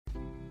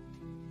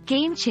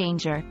Game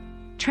changer.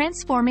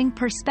 Transforming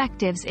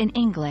perspectives in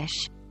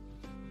English.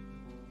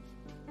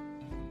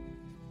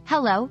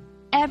 Hello,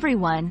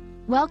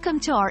 everyone. Welcome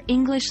to our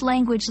English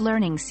language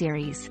learning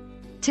series.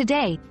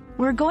 Today,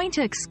 we're going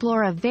to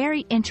explore a very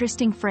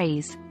interesting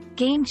phrase,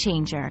 game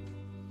changer.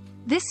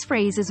 This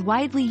phrase is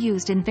widely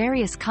used in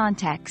various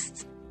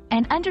contexts,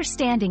 and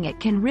understanding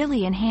it can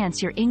really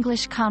enhance your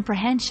English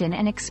comprehension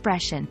and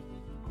expression.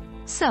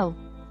 So,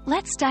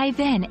 let's dive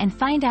in and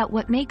find out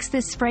what makes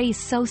this phrase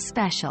so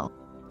special.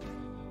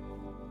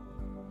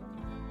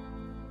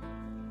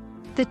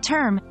 The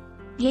term,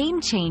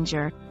 game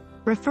changer,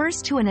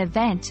 refers to an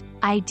event,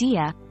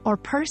 idea, or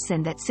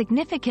person that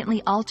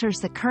significantly alters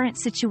the current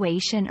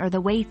situation or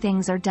the way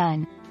things are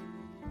done.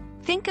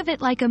 Think of it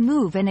like a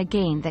move in a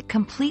game that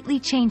completely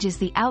changes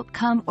the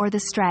outcome or the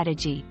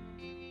strategy.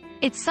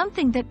 It's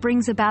something that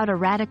brings about a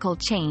radical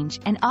change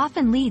and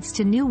often leads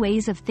to new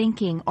ways of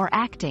thinking or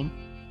acting.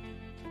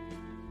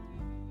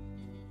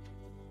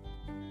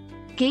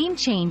 Game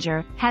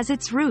changer has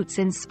its roots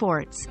in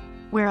sports,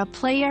 where a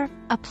player,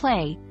 a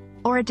play,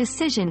 or a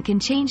decision can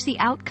change the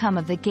outcome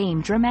of the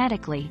game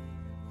dramatically.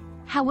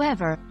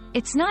 However,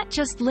 it's not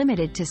just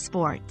limited to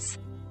sports.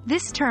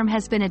 This term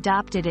has been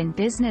adopted in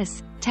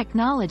business,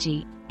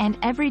 technology, and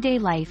everyday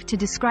life to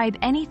describe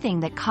anything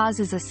that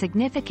causes a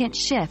significant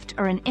shift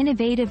or an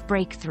innovative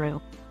breakthrough.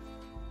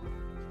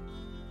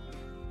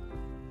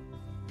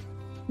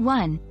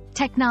 1.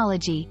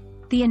 Technology.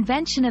 The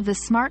invention of the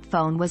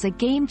smartphone was a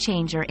game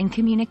changer in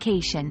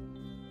communication.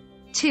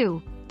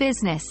 2.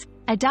 Business.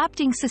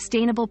 Adopting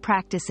sustainable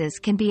practices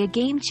can be a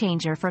game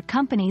changer for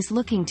companies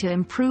looking to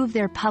improve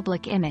their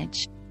public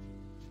image.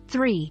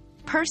 3.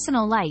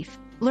 Personal life.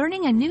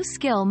 Learning a new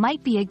skill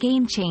might be a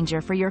game changer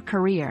for your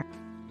career.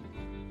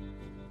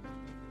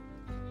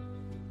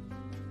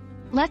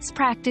 Let's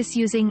practice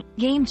using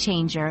game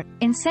changer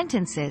in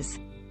sentences.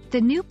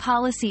 The new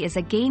policy is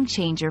a game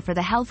changer for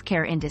the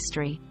healthcare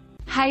industry.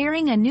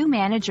 Hiring a new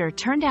manager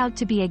turned out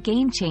to be a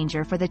game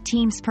changer for the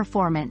team's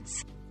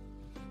performance.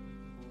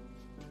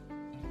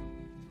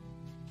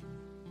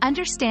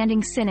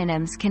 Understanding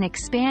synonyms can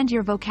expand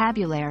your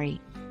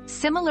vocabulary.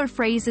 Similar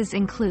phrases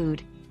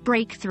include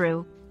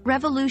breakthrough,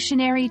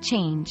 revolutionary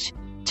change,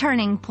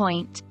 turning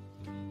point.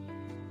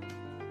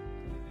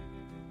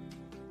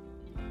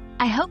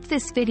 I hope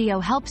this video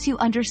helps you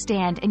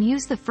understand and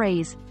use the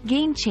phrase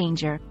game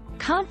changer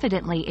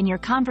confidently in your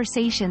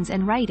conversations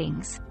and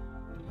writings.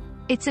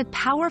 It's a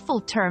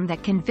powerful term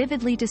that can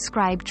vividly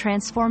describe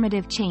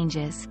transformative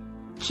changes.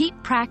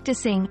 Keep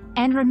practicing,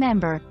 and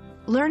remember,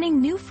 learning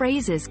new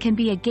phrases can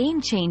be a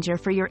game changer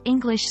for your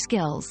English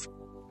skills.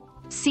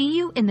 See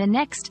you in the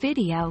next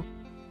video.